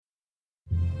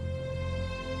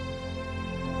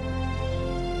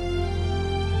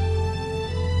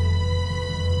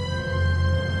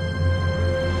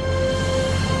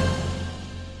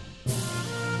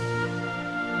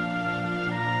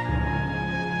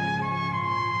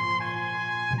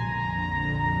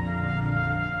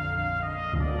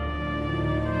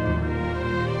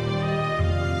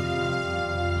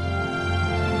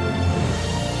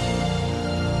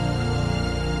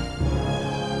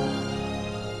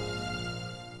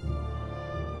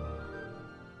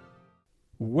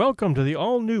Welcome to the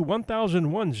all-new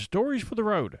 1001 Stories for the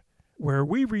Road, where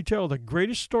we retell the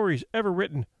greatest stories ever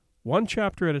written, one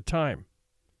chapter at a time.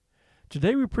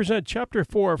 Today we present Chapter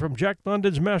 4 from Jack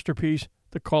London's masterpiece,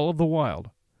 The Call of the Wild.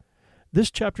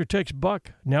 This chapter takes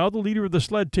Buck, now the leader of the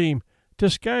sled team, to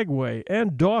Skagway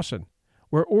and Dawson,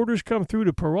 where orders come through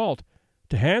to Perrault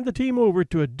to hand the team over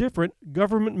to a different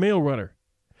government mail runner.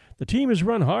 The team is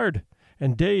run hard,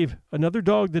 and Dave, another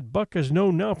dog that Buck has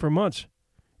known now for months,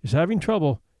 is having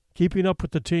trouble keeping up with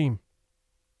the team.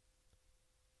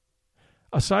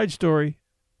 A side story.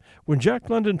 When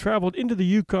Jack London traveled into the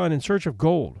Yukon in search of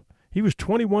gold, he was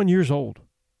 21 years old.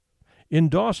 In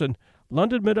Dawson,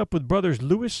 London met up with brothers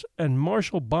Lewis and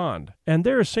Marshall Bond, and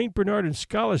there a St. Bernard and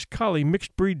Scottish Collie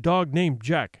mixed-breed dog named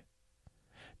Jack.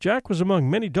 Jack was among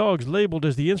many dogs labeled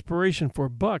as the inspiration for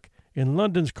Buck in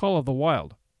London's Call of the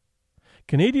Wild.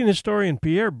 Canadian historian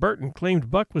Pierre Burton claimed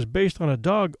Buck was based on a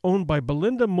dog owned by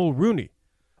Belinda Mulrooney,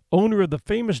 owner of the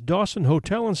famous Dawson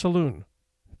Hotel and Saloon,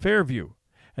 Fairview,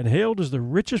 and hailed as the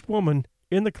richest woman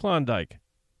in the Klondike.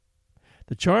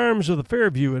 The charms of the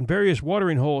Fairview and various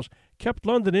watering holes kept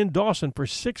London in Dawson for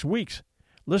 6 weeks,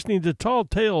 listening to tall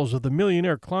tales of the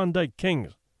millionaire Klondike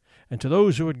kings, and to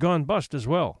those who had gone bust as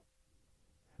well.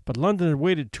 But London had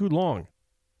waited too long.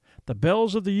 The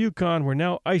bells of the Yukon were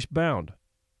now ice-bound.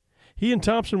 He and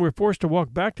Thompson were forced to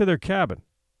walk back to their cabin.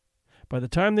 By the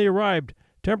time they arrived,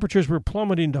 temperatures were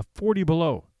plummeting to 40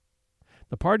 below.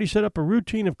 The party set up a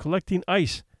routine of collecting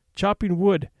ice, chopping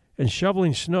wood, and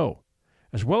shoveling snow,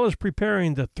 as well as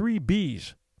preparing the 3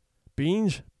 B's: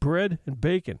 beans, bread, and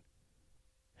bacon.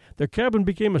 Their cabin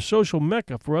became a social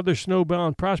mecca for other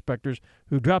snowbound prospectors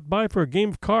who dropped by for a game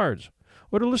of cards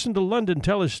or to listen to London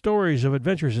tell his stories of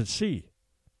adventures at sea.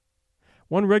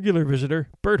 One regular visitor,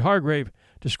 Bert Hargrave,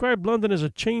 described London as a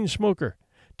chain smoker,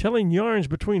 telling yarns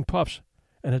between puffs,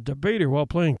 and a debater while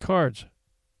playing cards.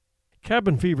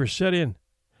 Cabin fever set in.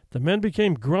 The men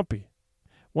became grumpy.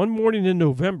 One morning in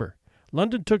November,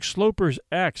 London took Sloper's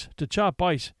axe to chop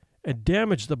ice and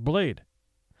damaged the blade.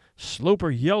 Sloper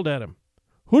yelled at him,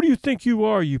 "Who do you think you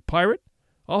are, you pirate?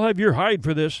 I'll have your hide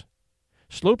for this."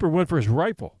 Sloper went for his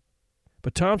rifle,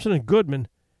 but Thompson and Goodman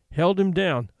held him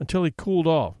down until he cooled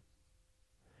off.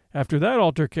 After that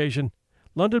altercation,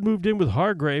 London moved in with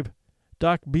Hargrave,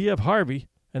 Doc B.F. Harvey,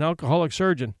 an alcoholic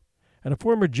surgeon, and a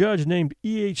former judge named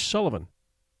E.H. Sullivan.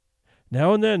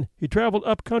 Now and then he traveled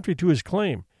up country to his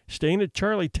claim, staying at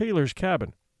Charlie Taylor's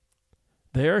cabin.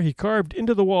 There he carved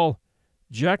into the wall,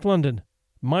 "Jack London,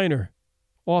 miner,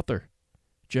 author,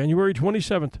 January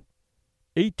 27th,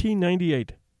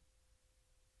 1898.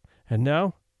 And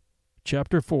now,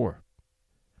 Chapter 4.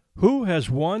 Who has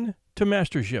won to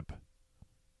mastership?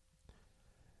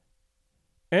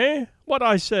 What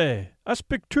I say? I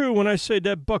speak true when I say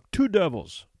that Buck 2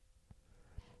 devils.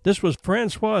 This was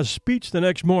Francois's speech the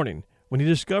next morning when he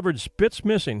discovered Spitz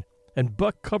missing and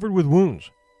Buck covered with wounds.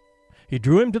 He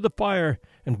drew him to the fire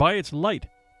and by its light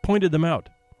pointed them out.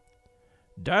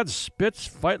 "Dat Spitz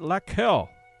fight like hell,"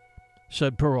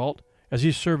 said Perrault as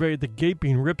he surveyed the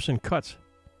gaping rips and cuts.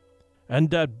 "And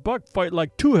dat Buck fight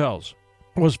like 2 hells,"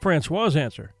 was Francois's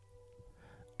answer.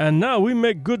 "And now we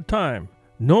make good time.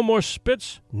 No more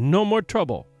Spitz, no more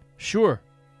trouble. Sure."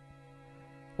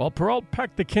 While Perrault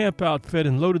packed the camp outfit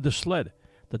and loaded the sled,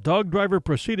 the dog driver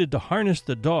proceeded to harness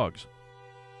the dogs.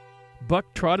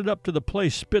 Buck trotted up to the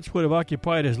place Spitz would have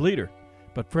occupied as leader,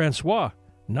 but Francois,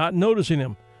 not noticing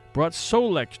him, brought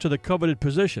Solex to the coveted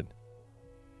position.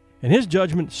 In his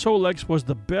judgment, Solex was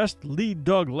the best lead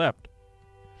dog left.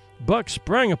 Buck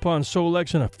sprang upon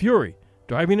Solex in a fury,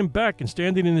 driving him back and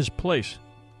standing in his place.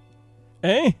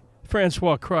 "Eh?"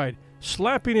 Francois cried,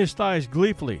 slapping his thighs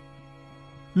gleefully.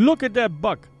 "Look at that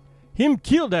Buck. Him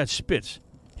kill that Spitz.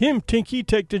 Him think he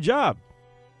take the job."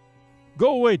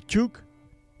 "Go away, Chook,"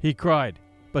 he cried,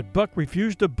 but Buck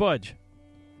refused to budge.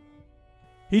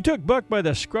 He took Buck by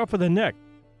the scruff of the neck,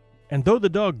 and though the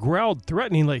dog growled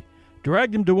threateningly,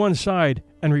 dragged him to one side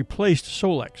and replaced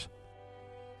Solex.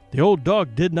 The old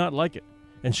dog did not like it,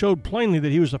 and showed plainly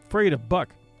that he was afraid of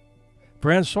Buck.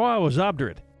 Francois was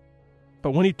obdurate,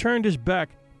 but when he turned his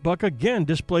back, Buck again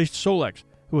displaced Solex,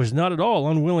 who was not at all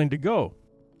unwilling to go.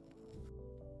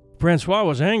 Francois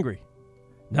was angry.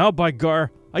 "Now, by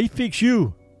gar, I fix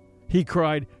you," he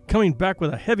cried, coming back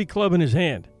with a heavy club in his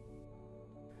hand.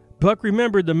 Buck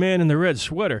remembered the man in the red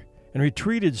sweater and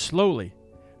retreated slowly,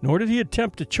 nor did he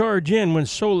attempt to charge in when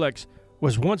Solex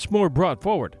was once more brought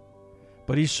forward.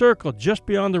 But he circled just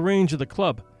beyond the range of the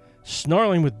club,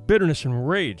 snarling with bitterness and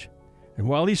rage, and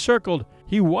while he circled,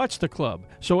 he watched the club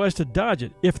so as to dodge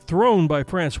it if thrown by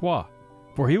Francois,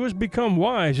 for he was become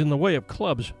wise in the way of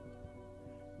clubs.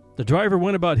 The driver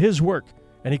went about his work,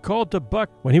 and he called to Buck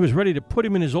when he was ready to put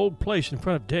him in his old place in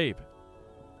front of Dave.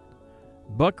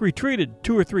 Buck retreated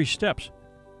 2 or 3 steps.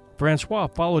 Francois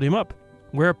followed him up,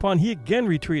 whereupon he again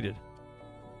retreated.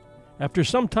 After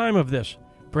some time of this,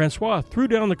 Francois threw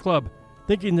down the club,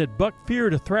 thinking that Buck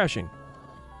feared a thrashing.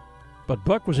 But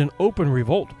Buck was in open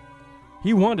revolt.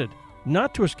 He wanted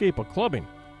not to escape a clubbing,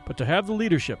 but to have the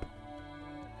leadership.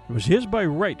 It was his by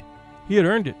right. He had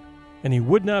earned it, and he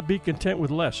would not be content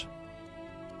with less.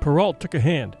 Perrault took a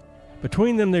hand.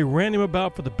 Between them they ran him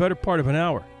about for the better part of an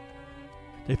hour.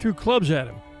 They threw clubs at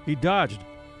him. He dodged.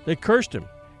 They cursed him,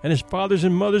 and his fathers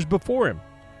and mothers before him,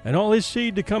 and all his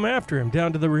seed to come after him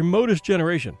down to the remotest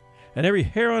generation, and every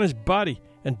hair on his body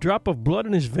and drop of blood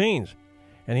in his veins.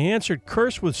 And he answered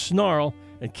curse with snarl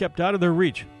and kept out of their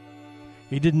reach.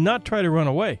 He did not try to run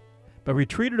away, but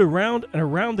retreated around and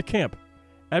around the camp,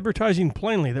 advertising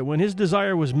plainly that when his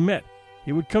desire was met,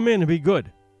 he would come in and be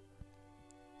good.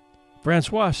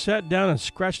 Francois sat down and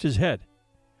scratched his head.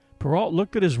 Perrault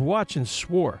looked at his watch and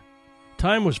swore.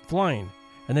 Time was flying,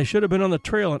 and they should have been on the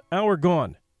trail an hour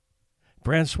gone.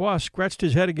 Francois scratched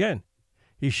his head again.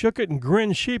 He shook it and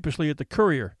grinned sheepishly at the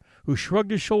courier, who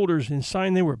shrugged his shoulders in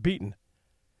sign they were beaten.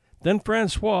 Then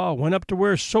Francois went up to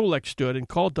where Solek stood and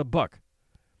called to Buck.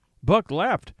 Buck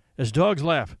laughed, as dogs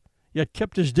laugh, yet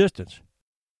kept his distance.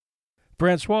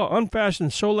 Francois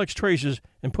unfastened Solek's traces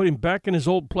and put him back in his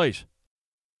old place.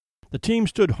 The team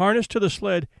stood harnessed to the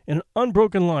sled in an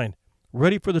unbroken line,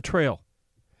 ready for the trail.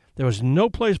 There was no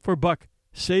place for Buck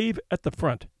save at the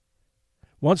front.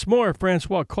 Once more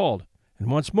Francois called,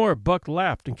 and once more Buck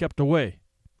laughed and kept away.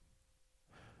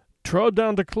 "Throw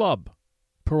down the club,"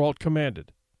 Perrault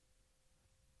commanded.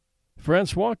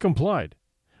 Francois complied,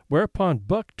 whereupon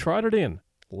Buck trotted in,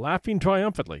 laughing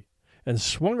triumphantly, and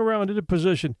swung around into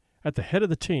position at the head of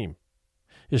the team.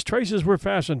 His traces were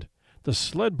fastened, the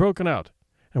sled broken out,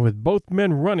 and with both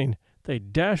men running, they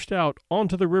dashed out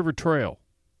onto the river trail.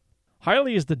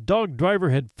 Highly as the dog driver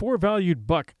had forevalued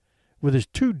Buck with his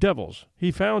 2 devils,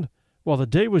 he found, while the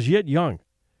day was yet young,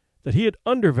 that he had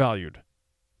undervalued.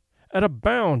 At a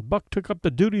bound, Buck took up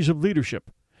the duties of leadership,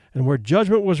 and where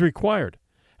judgment was required,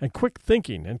 and quick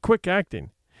thinking and quick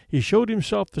acting, he showed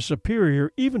himself the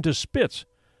superior even to Spitz,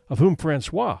 of whom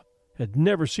Francois had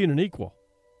never seen an equal.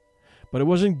 But it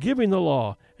was in giving the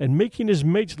law and making his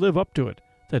mates live up to it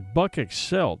that Buck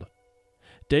excelled.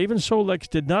 Dave and Solek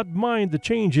did not mind the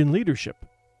change in leadership.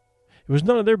 It was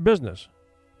none of their business.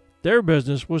 Their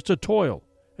business was to toil,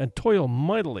 and toil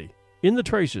mightily, in the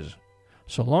traces.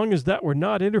 So long as that were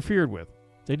not interfered with,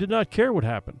 they did not care what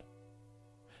happened.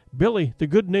 Billy, the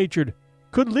good-natured,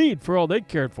 could lead for all they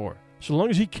cared for, so long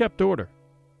as he kept order.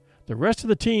 The rest of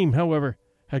the team, however,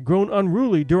 had grown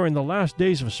unruly during the last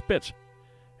days of Spitz,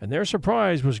 and their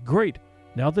surprise was great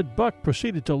now that Buck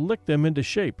proceeded to lick them into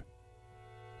shape.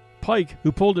 Pike,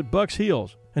 who pulled at Buck's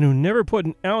heels, and who never put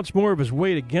an ounce more of his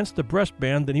weight against the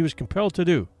breastband than he was compelled to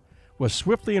do, was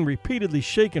swiftly and repeatedly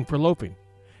shaken for loafing,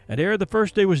 and ere the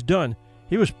first day was done,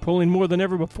 he was pulling more than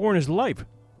ever before in his life.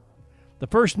 The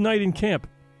first night in camp,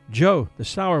 Joe, the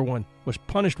sour one, was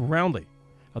punished roundly,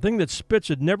 a thing that Spitz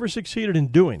had never succeeded in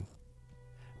doing.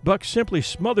 Buck simply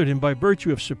smothered him by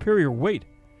virtue of superior weight,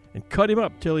 and cut him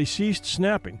up till he ceased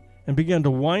snapping and began to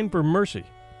whine for mercy.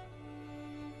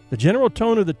 The general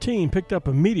tone of the team picked up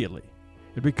immediately.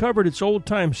 It recovered its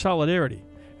old-time solidarity,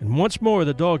 and once more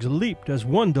the dogs leaped as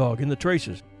one dog in the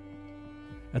traces.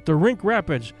 At the Rink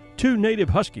Rapids, 2 native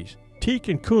huskies, Teak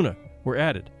and Kuna, were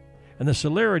added, and the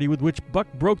celerity with which Buck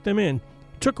broke them in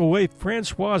took away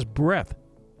Francois's breath.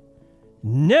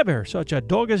 "Never such a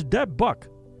dog as dat Buck,"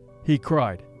 he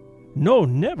cried. "No,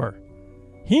 never.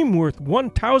 Him worth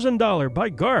 $1,000, by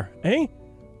gar, eh?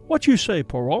 What you say,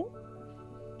 Perrault?"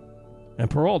 And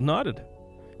Perrault nodded.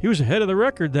 He was ahead of the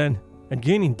record then, and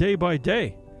gaining day by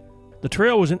day. The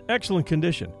trail was in excellent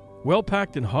condition, well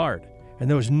packed and hard, and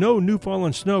there was no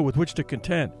new-fallen snow with which to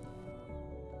contend.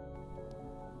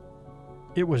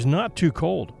 It was not too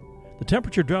cold. The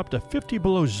temperature dropped to 50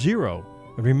 below zero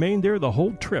and remained there the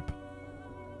whole trip.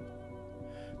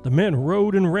 The men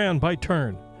rode and ran by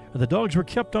turn, and the dogs were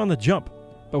kept on the jump,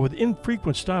 but with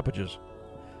infrequent stoppages.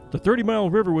 The 30-mile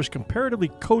river was comparatively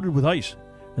coated with ice,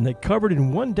 and they covered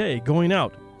in one day going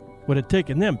out what had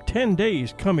taken them 10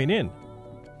 days coming in.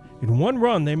 In one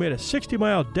run, they made a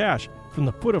 60-mile dash from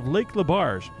the foot of Lake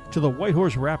LeBarge to the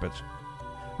Whitehorse Rapids.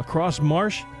 Across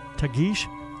Marsh, Tagish,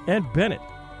 and Bennett,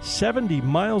 70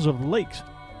 miles of lakes.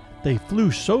 They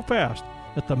flew so fast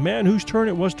that the man whose turn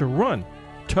it was to run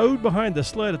towed behind the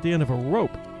sled at the end of a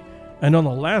rope. And on the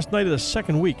last night of the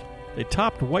second week, they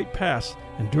topped White Pass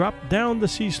and dropped down the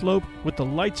sea slope with the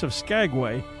lights of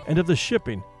Skagway and of the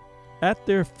shipping at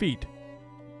their feet.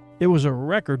 It was a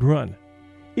record run.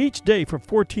 Each day for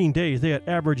 14 days they had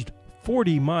averaged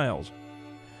 40 miles.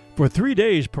 For 3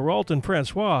 days, Perrault and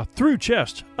Francois threw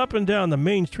chests up and down the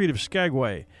main street of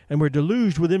Skagway and were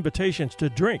deluged with invitations to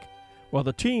drink, while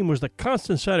the team was the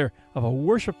constant center of a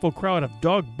worshipful crowd of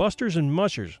dog busters and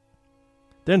mushers.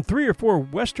 Then 3 or 4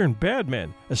 Western bad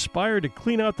men aspired to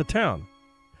clean out the town,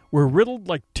 were riddled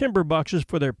like timber boxes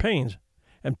for their pains,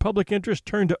 and public interest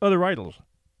turned to other idols.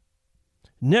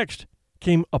 Next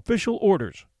came official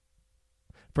orders.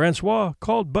 Francois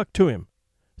called Buck to him,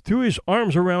 threw his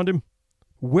arms around him,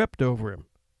 wept over him,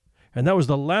 and that was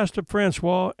the last of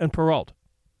Francois and Perrault.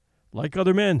 Like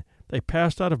other men, they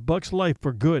passed out of Buck's life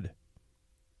for good.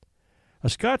 A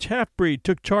Scotch half-breed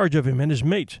took charge of him and his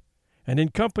mates, and in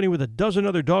company with a dozen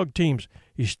other dog teams,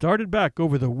 he started back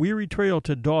over the weary trail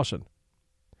to Dawson.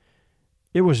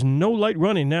 It was no light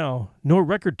running now, nor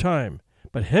record time,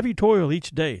 but heavy toil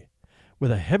each day,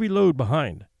 with a heavy load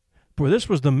behind. For this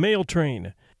was the mail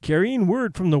train, carrying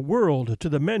word from the world to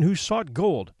the men who sought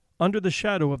gold under the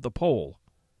shadow of the pole.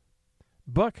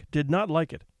 Buck did not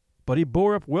like it, but he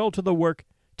bore up well to the work,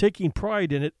 taking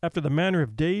pride in it after the manner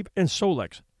of Dave and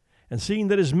Solex, and seeing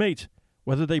that his mates,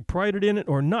 whether they prided in it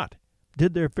or not,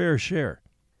 did their fair share.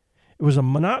 It was a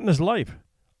monotonous life,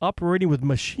 operating with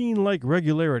machine-like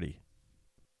regularity.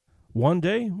 One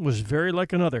day was very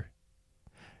like another.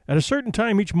 At a certain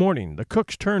time each morning, the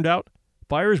cooks turned out,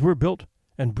 fires were built,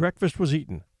 and breakfast was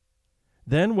eaten.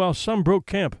 Then, while some broke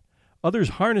camp, others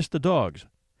harnessed the dogs,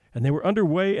 and they were under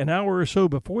way an hour or so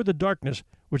before the darkness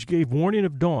which gave warning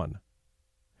of dawn.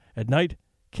 At night,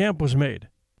 camp was made.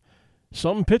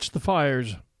 Some pitched the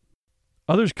fires,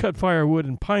 others cut firewood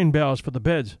and pine boughs for the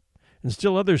beds, and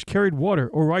still others carried water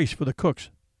or ice for the cooks.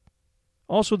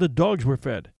 Also the dogs were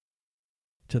fed.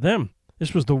 To them,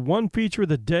 this was the one feature of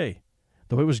the day,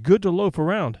 though it was good to loaf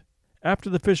around, after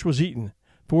the fish was eaten,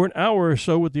 for an hour or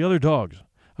so with the other dogs,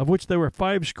 of which there were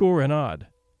 50 and odd.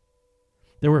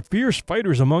 There were fierce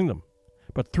fighters among them,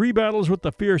 but 3 battles with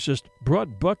the fiercest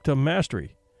brought Buck to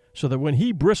mastery, so that when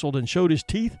he bristled and showed his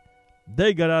teeth,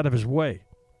 they got out of his way.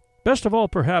 Best of all,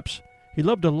 perhaps, he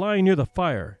loved to lie near the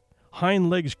fire, hind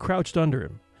legs crouched under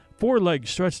him, forelegs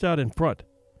stretched out in front,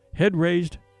 head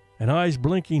raised, and eyes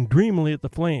blinking dreamily at the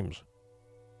flames.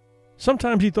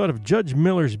 Sometimes he thought of Judge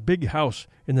Miller's big house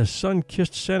in the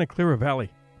sun-kissed Santa Clara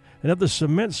Valley, and of the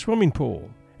cement swimming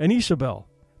pool, and Isabel,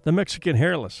 the Mexican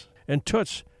hairless, and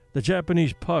Toots, the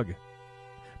Japanese pug.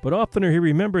 But oftener he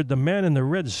remembered the man in the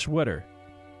red sweater,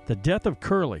 the death of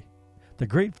Curly, the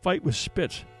great fight with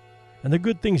Spitz, and the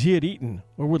good things he had eaten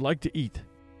or would like to eat.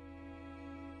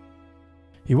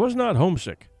 He was not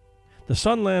homesick. The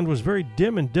Sunland was very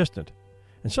dim and distant,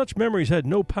 and such memories had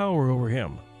no power over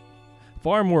him.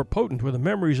 Far more potent were the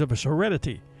memories of a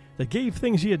serenity that gave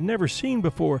things he had never seen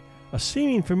before a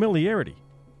seeming familiarity.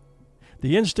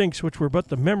 The instincts which were but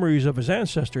the memories of his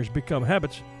ancestors become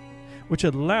habits, which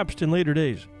had lapsed in later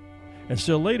days, and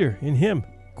still later, in him,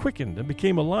 quickened and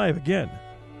became alive again.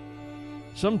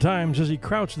 Sometimes, as he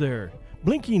crouched there,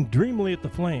 blinking dreamily at the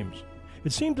flames,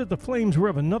 it seemed that the flames were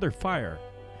of another fire,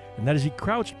 and that as he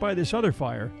crouched by this other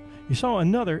fire, he saw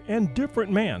another and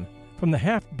different man from the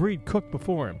half-breed cook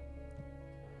before him.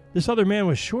 This other man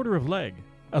was shorter of leg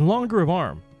and longer of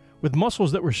arm, with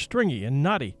muscles that were stringy and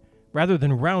knotty rather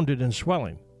than rounded and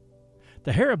swelling.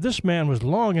 The hair of this man was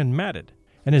long and matted,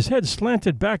 and his head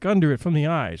slanted back under it from the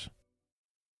eyes.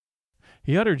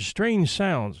 He uttered strange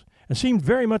sounds and seemed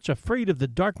very much afraid of the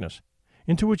darkness,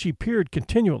 into which he peered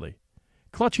continually,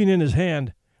 clutching in his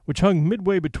hand, which hung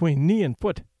midway between knee and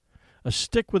foot, a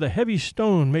stick with a heavy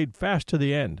stone made fast to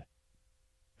the end.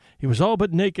 He was all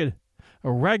but naked,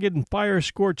 a ragged and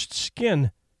fire-scorched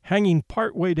skin hanging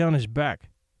part way down his back.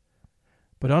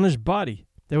 But on his body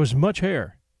there was much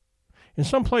hair. In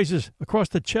some places, across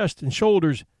the chest and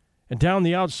shoulders, and down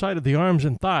the outside of the arms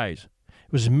and thighs,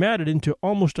 it was matted into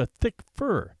almost a thick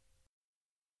fur.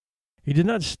 He did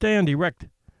not stand erect,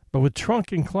 but with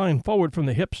trunk inclined forward from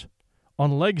the hips,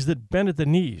 on legs that bent at the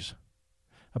knees.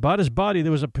 About his body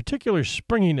there was a particular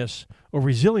springiness or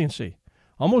resiliency,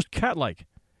 almost cat-like,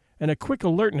 and a quick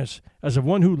alertness as of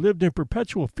one who lived in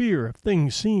perpetual fear of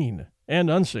things seen and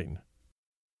unseen.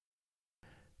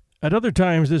 At other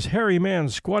times this hairy man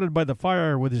squatted by the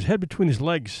fire with his head between his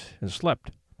legs and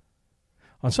slept.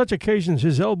 On such occasions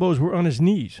his elbows were on his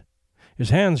knees, his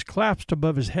hands clasped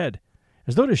above his head,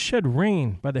 as though to shed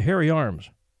rain by the hairy arms.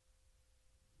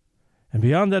 And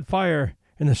beyond that fire,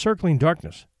 in the circling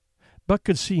darkness, Buck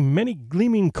could see many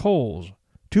gleaming coals,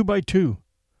 2 by 2,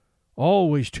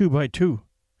 always 2 by 2,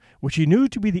 which he knew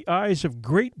to be the eyes of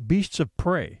great beasts of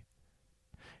prey.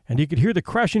 And he could hear the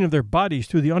crashing of their bodies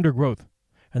through the undergrowth,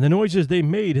 and the noises they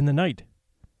made in the night.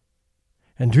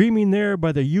 And dreaming there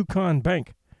by the Yukon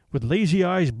bank, with lazy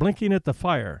eyes blinking at the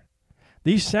fire,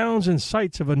 these sounds and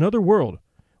sights of another world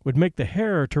would make the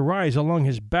hair to rise along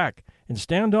his back and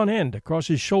stand on end across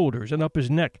his shoulders and up his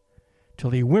neck, till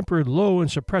he whimpered low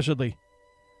and suppressedly,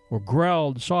 or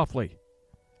growled softly,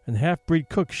 and the half-breed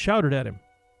cook shouted at him,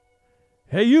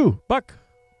 "Hey you, Buck,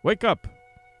 wake up!"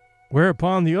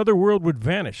 Whereupon the other world would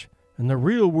vanish, and the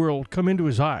real world come into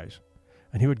his eyes,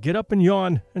 and he would get up and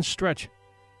yawn and stretch,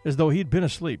 as though he'd been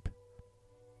asleep.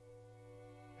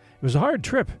 It was a hard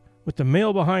trip, with the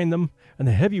mail behind them, and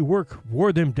the heavy work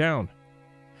wore them down.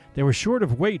 They were short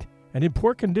of weight and in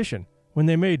poor condition when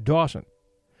they made Dawson,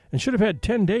 and should have had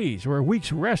 10 days or a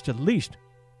week's rest at least.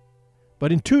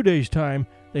 But in 2 days' time,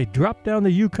 they dropped down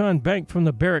the Yukon bank from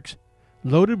the barracks,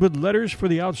 loaded with letters for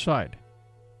the outside.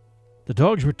 The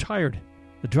dogs were tired,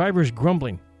 the drivers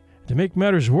grumbling, and to make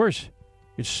matters worse,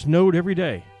 it snowed every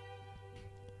day.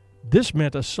 This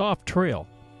meant a soft trail,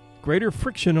 greater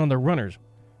friction on the runners,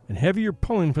 and heavier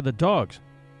pulling for the dogs.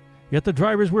 Yet the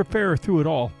drivers were fair through it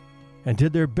all, and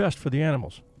did their best for the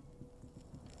animals.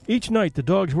 Each night the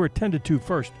dogs were attended to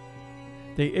first.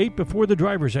 They ate before the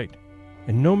drivers ate,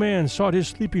 and no man sought his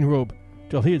sleeping robe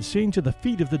till he had seen to the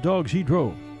feet of the dogs he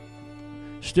drove.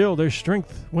 Still their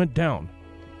strength went down.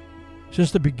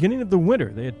 Since the beginning of the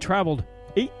winter they had traveled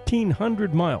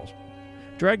 1,800 miles,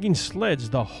 dragging sleds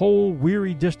the whole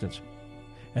weary distance,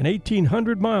 and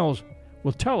 1,800 miles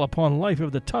will tell upon life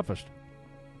of the toughest.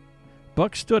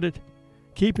 Buck stood it,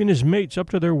 keeping his mates up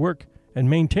to their work and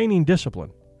maintaining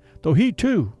discipline, though he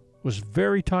too was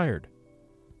very tired.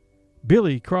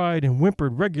 Billy cried and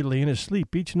whimpered regularly in his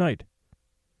sleep each night.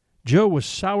 Joe was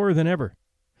sourer than ever,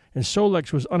 and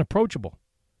Sol-leks was unapproachable,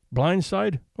 blind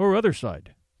side or other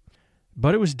side.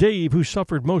 But it was Dave who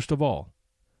suffered most of all.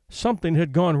 Something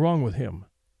had gone wrong with him.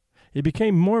 He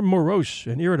became more morose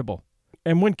and irritable,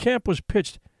 and when camp was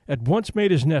pitched, at once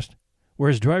made his nest where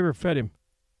his driver fed him.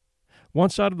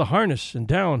 Once out of the harness and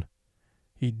down,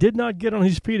 he did not get on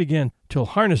his feet again till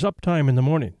harness up time in the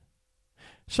morning.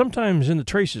 Sometimes in the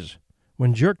traces,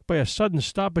 when jerked by a sudden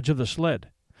stoppage of the sled,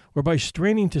 or by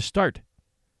straining to start,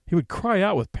 he would cry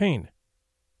out with pain.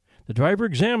 The driver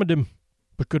examined him,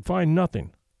 but could find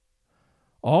nothing.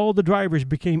 All the drivers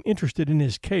became interested in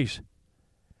his case.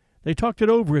 They talked it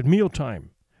over at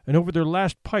mealtime and over their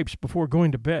last pipes before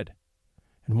going to bed,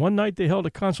 and one night they held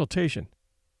a consultation.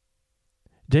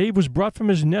 Dave was brought from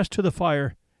his nest to the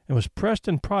fire and was pressed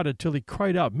and prodded till he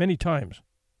cried out many times.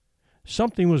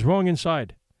 Something was wrong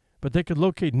inside, but they could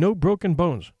locate no broken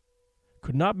bones.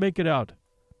 Could not make it out.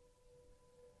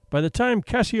 By the time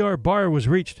Cassiar Bar was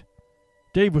reached,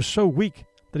 Dave was so weak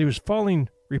that he was falling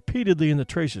repeatedly in the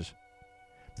traces.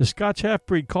 The Scotch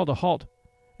half-breed called a halt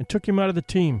and took him out of the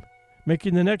team,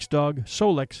 making the next dog,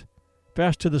 Sol-leks,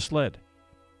 fast to the sled.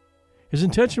 His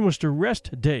intention was to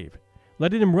rest Dave,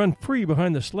 letting him run free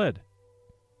behind the sled.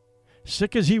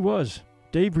 Sick as he was,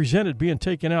 Dave resented being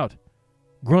taken out,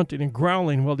 grunting and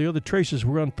growling while the other traces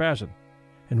were unfastened,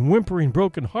 and whimpering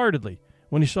broken-heartedly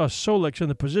when he saw Sol-leks in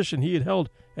the position he had held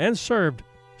and served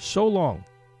so long.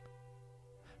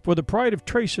 For the pride of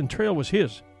trace and trail was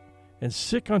his, and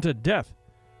sick unto death,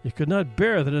 he could not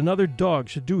bear that another dog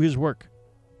should do his work.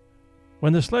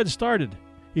 When the sled started,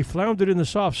 he floundered in the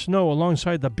soft snow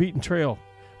alongside the beaten trail,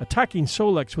 attacking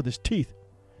Sol-leks with his teeth,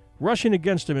 rushing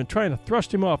against him and trying to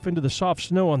thrust him off into the soft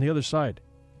snow on the other side,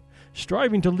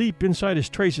 striving to leap inside his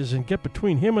traces and get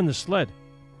between him and the sled,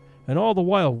 and all the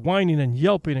while whining and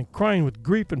yelping and crying with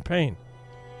grief and pain.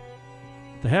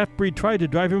 The half-breed tried to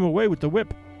drive him away with the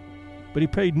whip, but he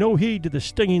paid no heed to the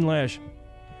stinging lash,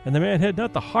 and the man had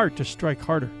not the heart to strike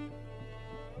harder.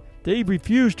 Dave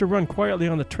refused to run quietly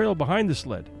on the trail behind the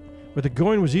sled, where the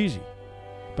going was easy,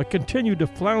 but continued to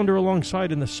flounder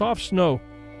alongside in the soft snow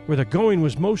where the going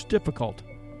was most difficult,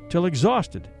 till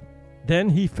exhausted. Then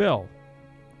he fell,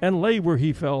 and lay where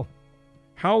he fell,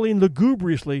 howling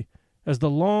lugubriously as the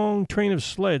long train of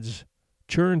sleds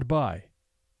churned by.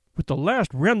 With the last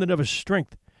remnant of his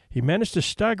strength, he managed to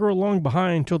stagger along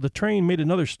behind till the train made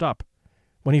another stop,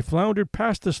 when he floundered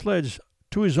past the sleds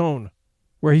to his own,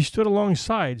 where he stood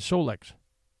alongside Sol-leks.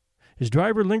 His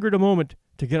driver lingered a moment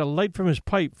to get a light from his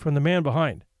pipe from the man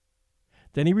behind.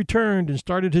 Then he returned and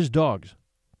started his dogs.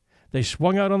 They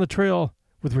swung out on the trail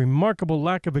with remarkable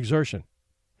lack of exertion,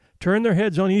 turned their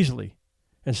heads uneasily,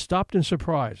 and stopped in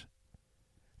surprise.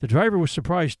 The driver was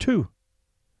surprised too.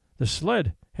 The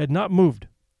sled had not moved.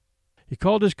 He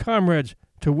called his comrades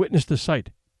to witness the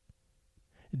sight.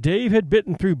 Dave had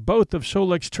bitten through both of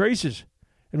Sol-leks' traces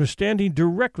and was standing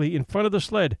directly in front of the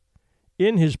sled,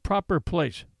 in his proper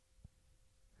place.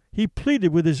 He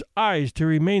pleaded with his eyes to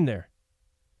remain there.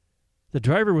 The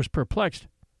driver was perplexed.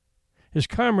 His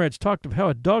comrades talked of how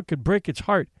a dog could break its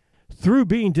heart through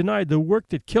being denied the work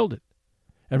that killed it,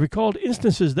 and recalled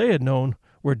instances they had known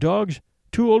where dogs,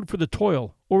 too old for the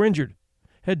toil or injured,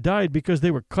 had died because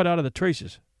they were cut out of the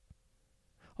traces.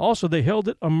 Also, they held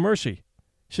it a mercy,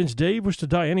 since Dave was to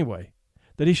die anyway,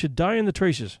 that he should die in the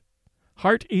traces,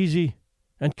 heart easy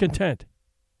and content.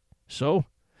 So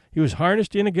he was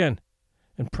harnessed in again,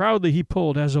 and proudly he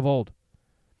pulled as of old,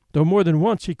 though more than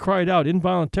once he cried out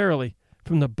involuntarily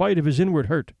from the bite of his inward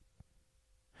hurt.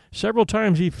 Several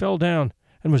times he fell down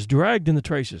and was dragged in the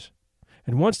traces,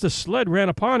 and once the sled ran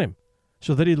upon him,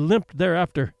 so that he limped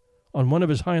thereafter on one of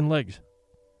his hind legs.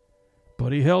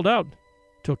 But he held out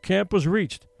till camp was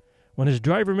reached, when his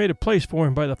driver made a place for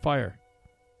him by the fire.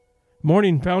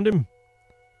 Morning found him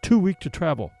too weak to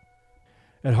travel.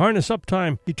 At harness-up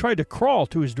time, he tried to crawl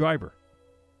to his driver.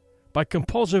 By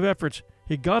compulsive efforts,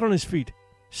 he got on his feet,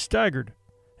 staggered,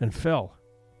 and fell.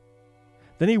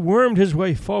 Then he wormed his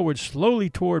way forward slowly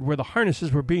toward where the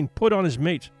harnesses were being put on his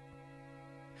mates.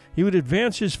 He would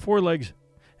advance his forelegs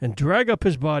and drag up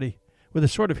his body with a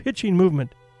sort of hitching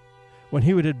movement, when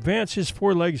he would advance his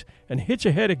forelegs and hitch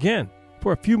ahead again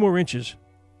for a few more inches.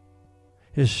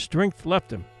 His strength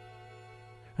left him,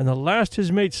 and the last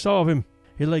his mates saw of him,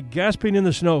 he lay gasping in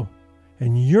the snow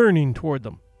and yearning toward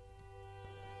them.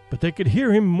 But they could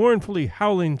hear him mournfully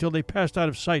howling till they passed out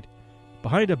of sight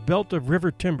behind a belt of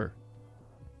river timber.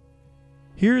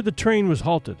 Here the train was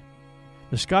halted.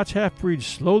 The Scots half-breed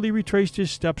slowly retraced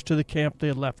his steps to the camp they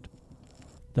had left.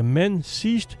 The men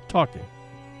ceased talking.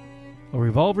 A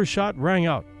revolver shot rang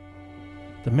out.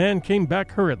 The man came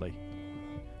back hurriedly.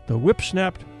 The whip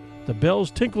snapped, the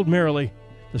bells tinkled merrily,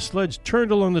 the sleds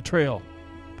turned along the trail.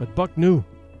 But Buck knew,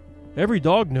 every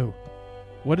dog knew,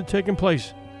 what had taken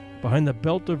place behind the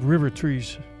belt of river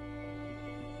trees.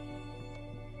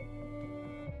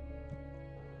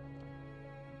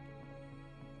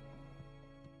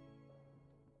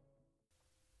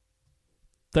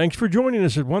 Thanks for joining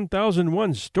us at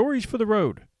 1001 Stories for the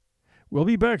Road. We'll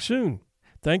be back soon.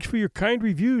 Thanks for your kind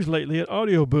reviews lately at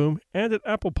Audio Boom and at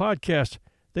Apple Podcasts.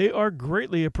 They are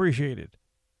greatly appreciated.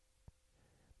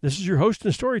 This is your host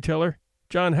and storyteller,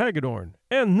 John Hagedorn,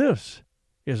 and this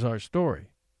is our story.